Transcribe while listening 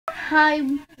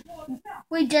time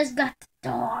we just got the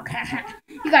dog.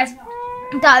 You guys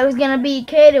thought it was gonna be a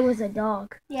kid. It was a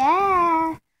dog.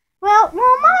 Yeah. Well,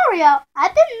 Mario,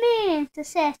 I've been meaning to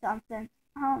say something.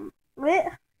 We've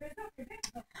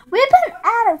been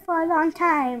at it for a long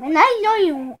time, and I know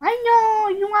you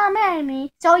want to marry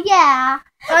me. So yeah.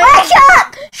 Wait,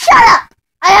 shut up!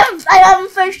 I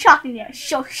haven't finished talking yet.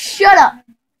 So shut up.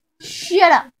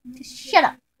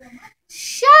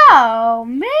 So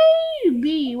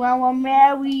maybe when we're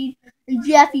married and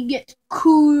Jeffy gets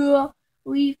cool,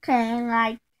 we can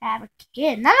like have a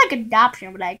kid. Not like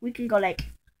adoption, but like we can go like.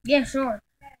 Yeah, sure.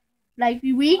 Like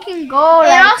we can go. And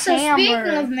like, also,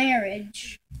 speaking of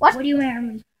marriage, what do you marry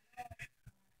me?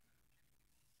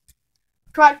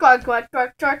 Twerk.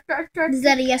 Is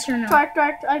that a yes or no? Twerk.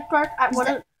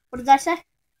 What did I say?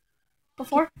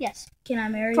 Before? Yes. Can I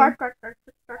marry you? Twerk.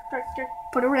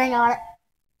 Put a ring on it.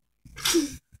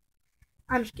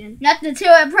 I'm just kidding. Nothing too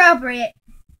appropriate.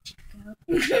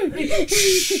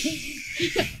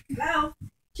 Hello.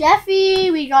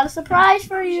 Jeffy, we got a surprise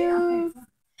for you.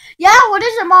 Yeah, what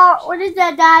is it, Mom? What is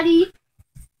that, Daddy?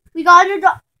 We got a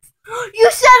dog. You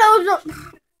said it was a...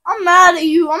 I'm mad at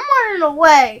you. I'm running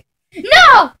away.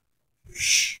 No!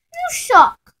 Shh, you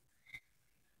suck.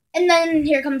 And then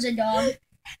here comes a dog.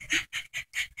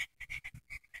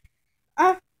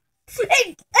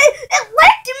 It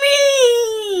licked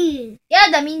me! Yeah,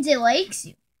 that means it likes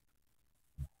you.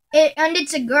 And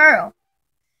it's a girl.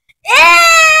 Ew!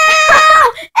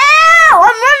 I'm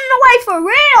running away for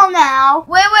real now.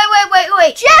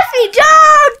 Wait. Jeffy,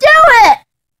 don't do it!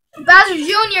 Bowser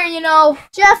Jr., you know.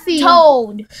 Jeffy.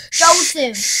 Toad.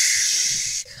 Joseph.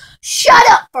 Shut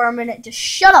up for a minute. Just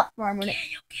shut up for a minute.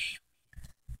 Okay.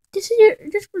 This is your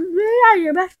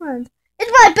best friend.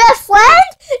 It's my best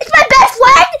friend? It's my best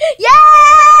friend? Yeah,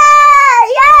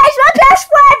 it's my best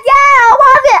friend. Yeah,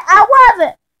 I love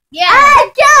it. Yeah.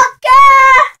 I don't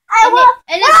care.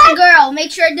 And it's a girl.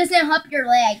 Make sure it doesn't hump your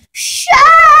leg. Shut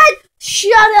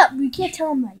up. You can't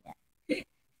tell him like that.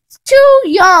 It's too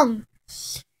young.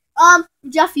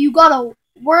 Jeff, you gotta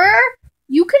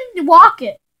you can walk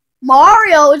it.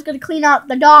 Mario is gonna clean out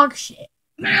the dog shit.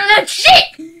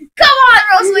 Shit! Come on,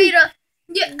 Roswitha.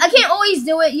 I can't always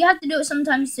do it. You have to do it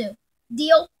sometimes too.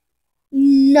 Deal?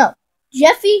 No.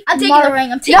 Jeffy, I'm taking the ring.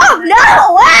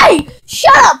 No, way!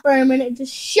 Shut up for a minute.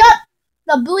 Just shut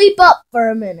the bleep up for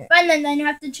a minute. Fine, then you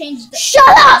have to change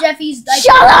Shut up! Jeffy's diaper.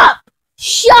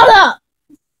 Shut up!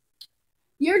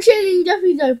 You're changing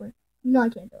Jeffy's diaper. No, I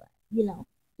can't do that. You know.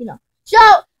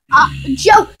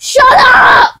 Joe, shut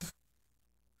up!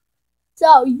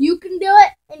 So you can do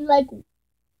it in like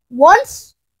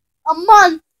once a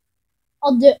month.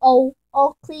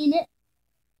 I'll clean it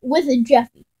with a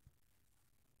Jeffy.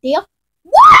 Deal?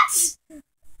 What?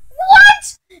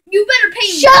 You better pay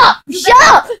me.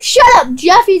 Shut up!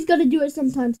 Jeffy's gonna do it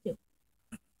sometimes too.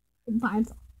 By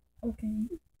himself.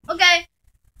 Okay.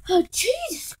 Oh,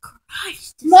 Jesus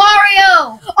Christ.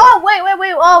 Mario! Oh, wait.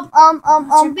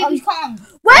 Your baby's calling.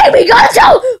 Wait, we gotta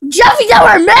tell Jeffy that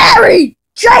we're married!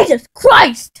 Jesus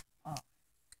Christ! Oh.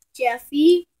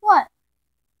 Jeffy, what?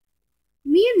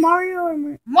 Me and Mario are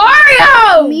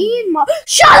Mario!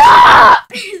 Shut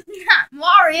up! Not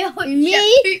Mario. Me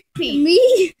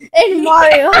and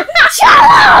Mario. Shut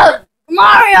up!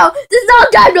 Mario, there's no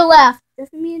time to laugh.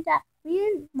 Just me and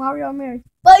Mario are married.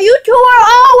 But you two are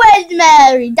always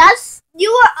married. That's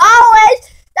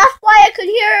why I could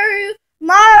hear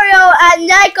Mario and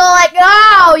Nico like,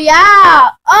 oh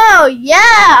yeah.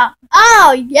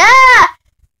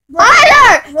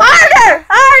 Harder!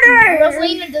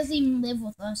 Rosalina doesn't even live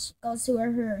with us. She goes to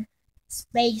her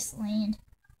space land.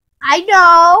 I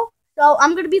know. So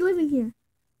I'm gonna be living here.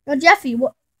 No, Jeffy.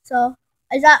 What? So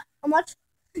is that how much?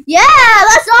 Yeah,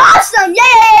 that's awesome.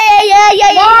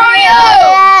 Yeah.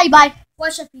 Mario! Bye.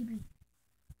 What's up, BB?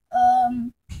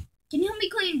 Can you help me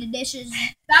clean the dishes?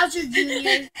 Bowser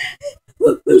Jr.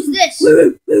 Who's this?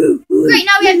 Great,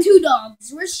 now we have two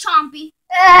dogs. Where's Chompy?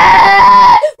 No!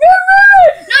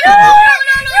 We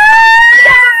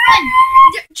have a friend!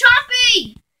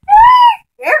 Chompy!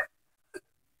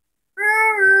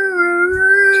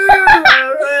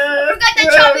 Forgot that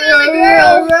Chompy was a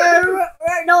girl!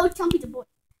 No, Chompy's a boy.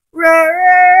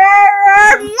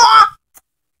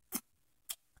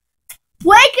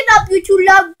 Waking up, you two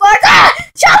lovebirds!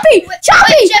 Chompy! What's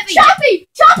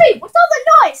all the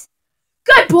noise?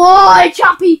 Good boy,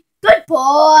 Chompy! Good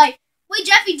boy! Wait,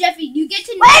 Jeffy, you get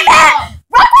to know Wait a minute!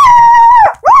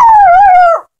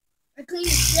 I clean the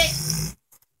stick.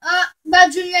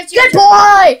 Bowser Jr., that's your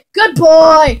Good turn.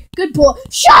 boy!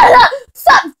 Shut up!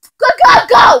 Stop!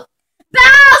 Go!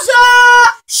 Bowser!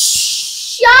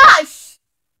 Shush!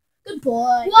 Good Good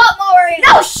boy. What, Mario?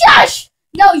 No, shush!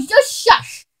 No, just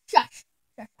shush. Shush.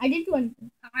 Shush. I didn't do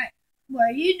anything. Alright.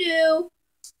 What you do?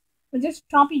 But just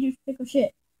Chompy just pick of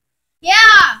shit.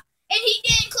 Yeah! And he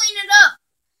didn't clean it up.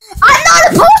 I'm not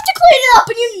supposed to clean it up,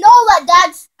 and you know that,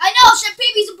 Dad. I know, Chef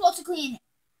Baby's supposed to clean it.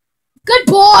 Good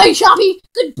boy, Chompy.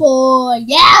 Good boy.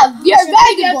 Yeah, you're a Chef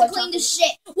very Baby good have boy. to clean this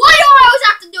shit. Why do I always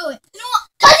have to do it? You know what?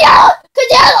 Cause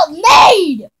you're a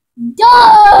maid. Yeah,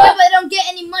 Duh. but I don't get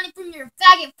any money from your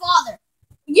faggot father.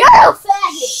 You're a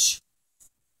faggot.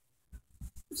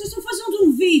 Vocês estão fazendo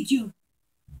um vídeo.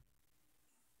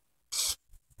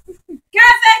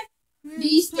 Kevin!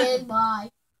 Please stand by.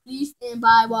 Please stand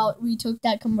by while we took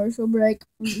that commercial break.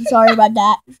 Sorry about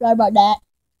that. Sorry about that.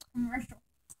 Commercial.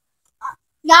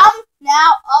 Now,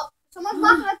 someone's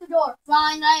knocking at the door.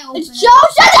 Fine, I open It's it. Joe.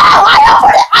 Shut up! I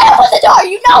opened it. I opened the door.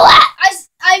 You know that.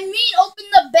 I mean, open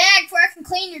the bag so I can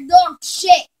clean your dog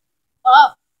shit.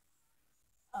 Oh.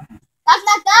 Knock,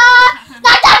 knock, knock.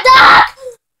 Knock, knock, knock.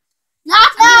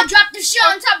 Knock, I'm knock. gonna drop the shit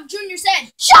on top of Junior's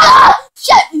head. Shut up!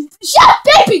 Shut up,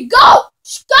 baby! Go!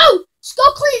 Go! Just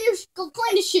go clean the shit.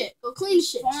 Go clean the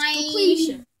shit. Just Fine. Go clean the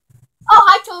shit. Oh,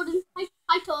 hi, Toad.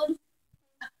 Hi, Toad.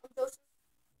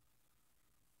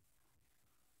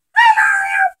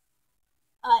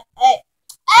 Hey,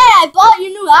 I bought your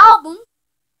new album.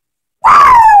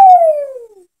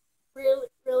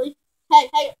 Really? Hey,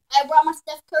 I brought my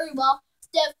Steph Curry ball.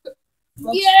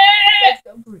 Yeah! Steph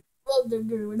Curry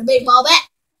with a baseball bat.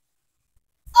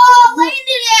 Oh, landed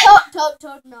it!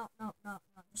 Toad, no,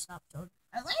 stop, Toad.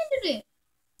 I landed it.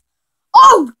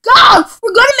 Oh God,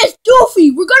 we're gonna miss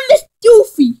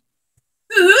Doofy.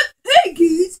 Hey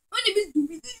kids, my name is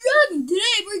Doofy the Dragon.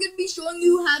 Today we're gonna be showing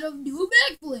you how to do a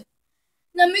backflip.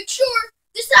 Now make sure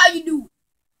this is how you do it.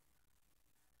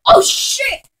 Oh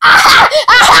shit!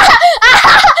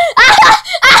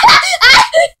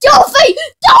 Doofy,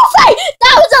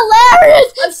 that was hilarious.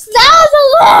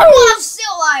 I'm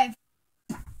still alive.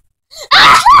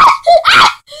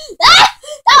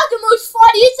 That was the most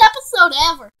funniest episode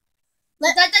ever.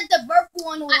 That the burp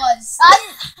one was.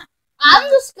 I'm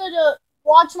just gonna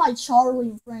watch my Charlie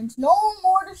and Friends. No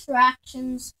more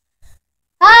distractions.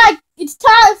 Hi, it's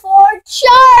time for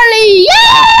Charlie.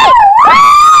 Yeah!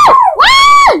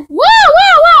 Wow!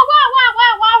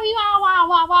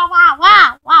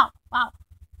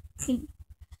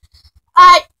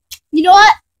 You know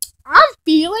what? I'm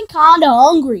feeling kinda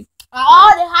hungry. I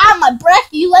already had my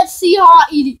brekkie. Let's see how I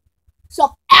eat it.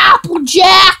 Some Apple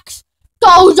Jacks.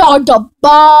 Those are the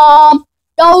bomb.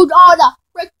 Those are the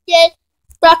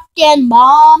frickin'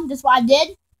 bomb. That's what I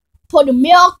did. Put the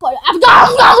milk, put the apple. That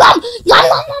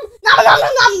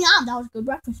was a good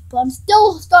breakfast, but I'm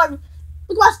still starting.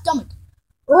 Look at my stomach.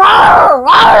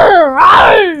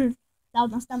 That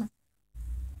was my stomach.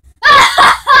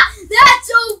 That's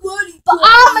so funny. But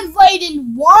I'm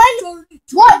inviting one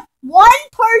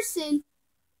person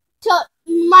to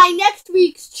my next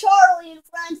week's Charlie and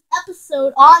Friends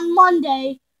episode on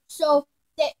Monday. So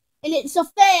and it's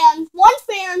one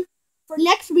fan for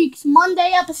next week's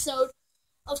Monday episode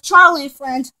of Charlie and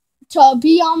Friends to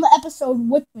be on the episode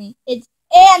with me.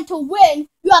 And to win,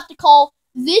 you have to call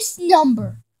this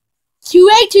number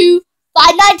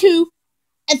 282-592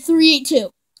 and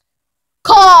 382.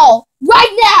 Call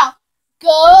right now.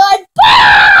 Goodbye!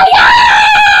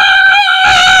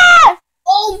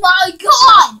 Oh my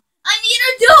god! I need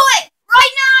to do it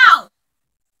right now!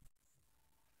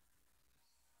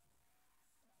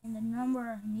 And the number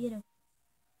I need to.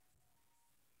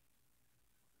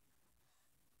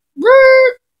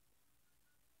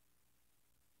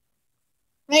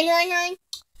 Ring.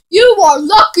 You are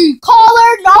lucky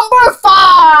caller number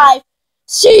 5.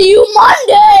 See you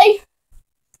Monday.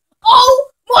 Oh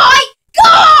my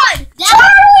god!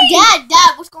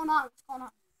 Dad, what's going on? I'm gonna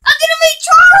meet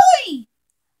Charlie!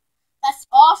 That's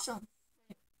awesome.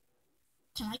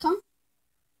 Can I come?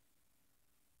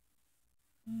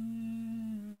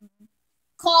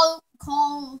 Call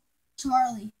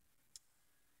Charlie.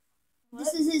 What?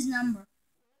 This is his number.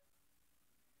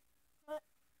 What?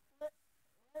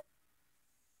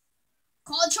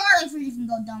 Call Charlie before you can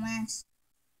go, dumbass.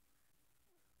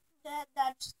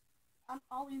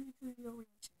 I'll leave you to your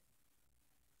wheelchair.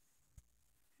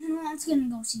 Let's gonna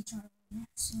go see Charlie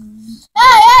soon.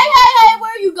 Hey,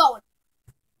 where are you going?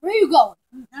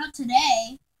 Not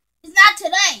today. It's not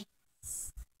today.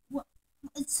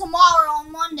 It's tomorrow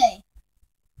on Monday.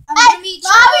 I'm gonna meet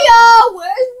Charlie. Mario,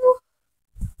 where's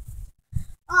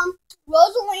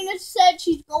Rosalina said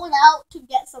she's going out to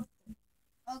get something.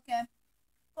 Okay.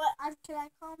 But can I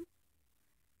come?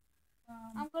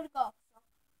 I'm gonna go.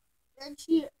 And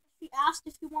she asked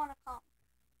if you want to come.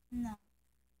 No.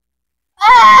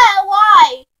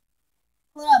 Why?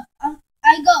 Hold up.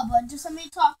 I go, but just let me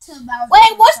talk to Bowser.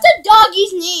 Wait, what's the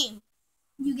doggy's name?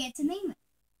 You get to name it.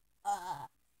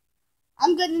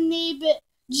 I'm gonna name it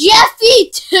Jeffy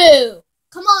 2.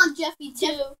 Come on, Jeffy 2.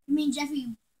 You mean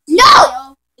Jeffy?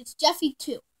 No! It's Jeffy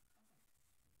 2.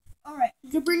 Alright.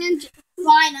 You bring in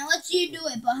Fine, I'll let you do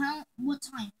it, but what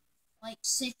time? Like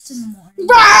 6 in the morning.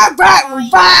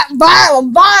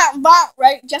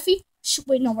 Right, Jeffy?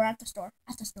 Wait, no, we're at the store.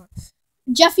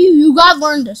 Jeffy, you gotta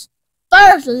learn this.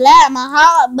 First, let my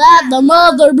heart back the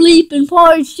mother bleeping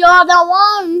point. Shut the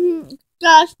one.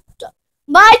 Just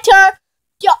my turn.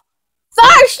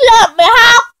 First, let me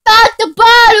hop out the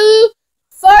bottle.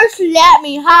 First, let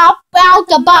me hop out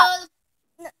the bottle.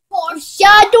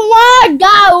 Shut the one.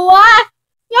 Got what?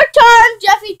 Your turn,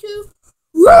 Jeffy 2.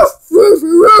 Well,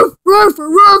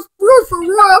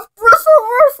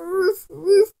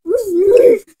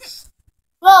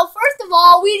 first of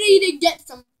all, we need to get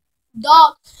some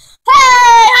dogs.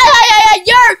 Hey,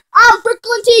 I'm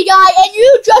Brooklyn T Guy, and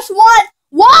you just won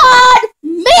 $1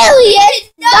 million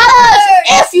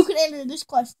if you can answer this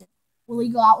question. Will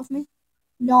you go out with me?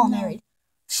 No, I'm married.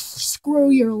 Screw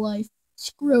your life.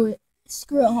 Screw it.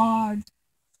 Screw it hard.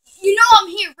 You know I'm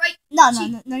here, right? No,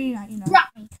 you're not. Drop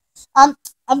me. I'm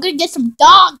gonna get some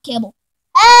dog kibble.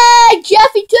 Hey,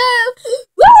 Jeffy 2.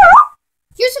 Woo!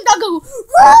 Here's some dog kibble.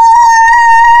 Woo!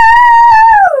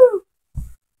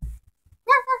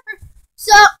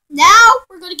 So now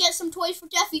we're gonna get some toys for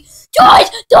Jeffy.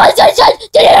 Toys.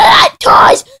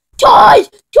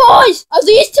 Are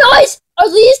these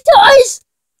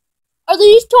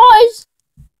toys?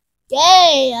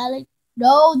 Yay, Alex.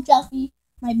 No, Jeffy.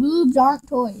 My boobs aren't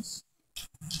toys.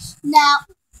 Now,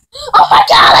 oh my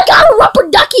God! I got a rubber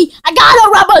ducky.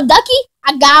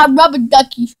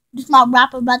 This is my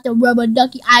rap about the rubber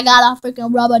ducky. I got a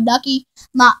freaking rubber ducky.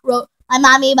 My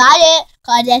mommy bought it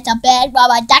because it's a big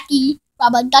rubber ducky.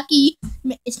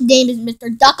 His name is Mr.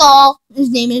 Duckle.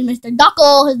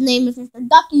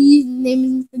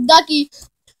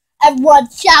 Everyone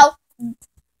shout,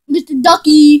 Mr.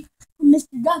 Ducky.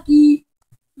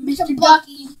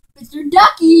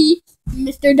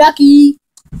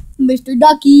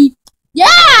 Yeah.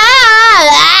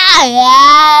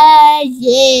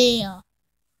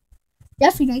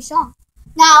 Jeffy, nice song.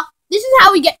 Now, this is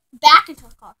how we get back into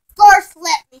the car. First,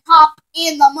 let me hop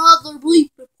in the mother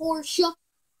bleeping Porsche.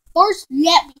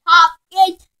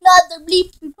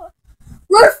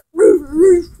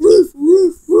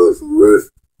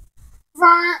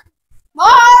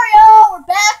 Mario, we're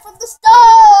back from the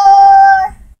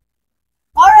store.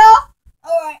 Mario?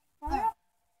 Alright.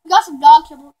 We got some dog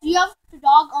kibble. Do you have the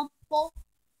dog on bowl?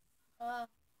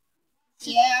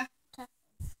 Yeah.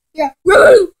 Yeah.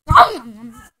 Good.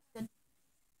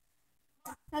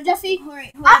 Now, Jeffy,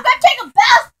 Alright. I'm gonna take a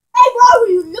bath. Hey, bro,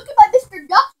 you look at my Mr.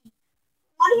 Ducky.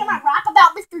 Want to hear my rap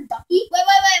about Mr. Ducky?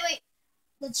 Wait.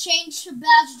 Let's change to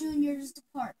Bowser Jr.'s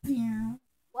part. Yeah.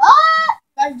 What?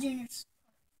 Bowser Jr.'s.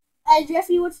 Hey,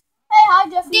 Jeffy, hi,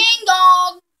 Jeffy. Ding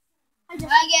dong. Hi,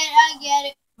 Jeffy. I get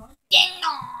it. Ding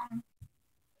dong.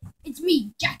 It's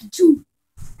me, Jackie Choo.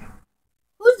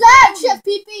 Who's that, Chef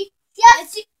Pee-Pee?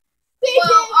 Chef Pee-Pee.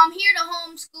 Well, I'm here to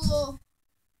homeschool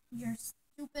your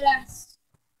stupid ass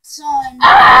son,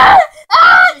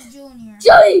 Bowser Jr.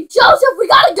 Joseph, we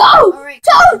gotta go. Alright.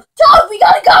 Toad, we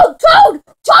gotta go. Toad,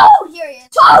 Here he is.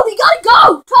 Toad, we gotta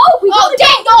go. Toad, we gotta go.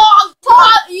 Ding dong.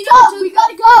 Toad, we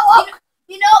gotta go.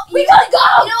 We gotta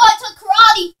go. You know I took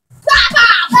karate.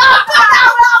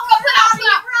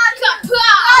 We're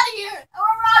out of here.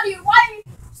 Why are you?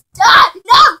 Stop!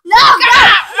 No! What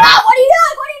are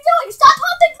you doing? Stop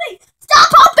humping me!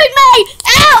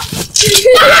 Ow!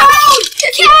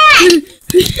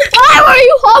 Why were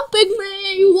you humping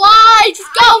me? Why?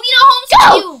 Just go! I need to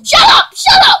homeschool you. Shut up!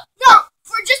 No!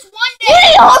 For just one You day.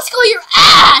 need to homeschool your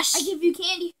ass! I give you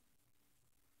candy.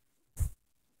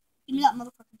 Give me that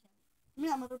motherfucking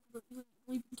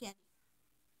candy.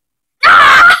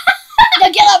 Now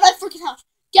get out of my freaking house.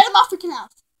 Get out of my freaking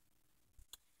house.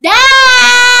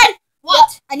 Dad!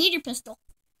 What? Yep, I need your pistol.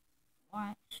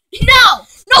 Why? No,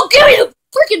 give me the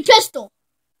freaking pistol.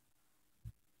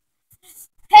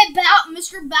 Hey,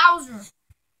 Mr. Bowser.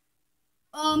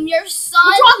 Your son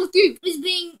What's wrong with you? is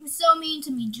being so mean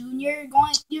to me, Junior. You're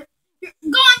going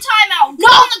timeout. Go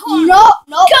in the corner. No.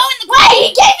 Go in the corner.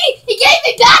 Wait, he gave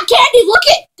me bad candy. Look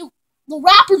at the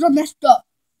wrappers are messed up.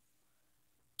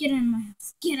 Get out of my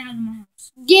house. Get out of my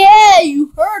house. Yeah,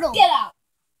 you heard him. Get out.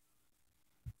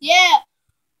 Yeah.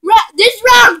 This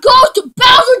round goes to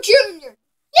Bowser Jr.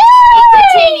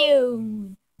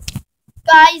 Continue.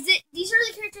 Guys, these are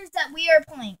the characters that we are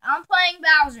playing. I'm playing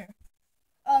Bowser.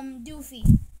 Doofy.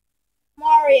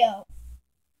 Mario,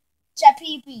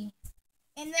 Chapipi,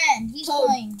 and then he's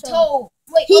playing Toad.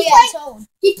 Wait, Toad.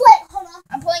 He played. Hold on.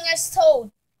 I'm playing as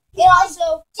Toad. And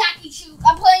also Jackie Chu.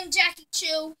 I'm playing Jackie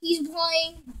Chu. He's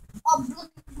playing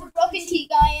Broken Tea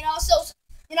Guy, and also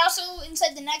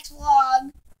inside the next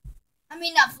vlog. I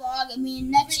mean not vlog. I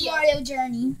mean next Mario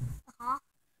Journey.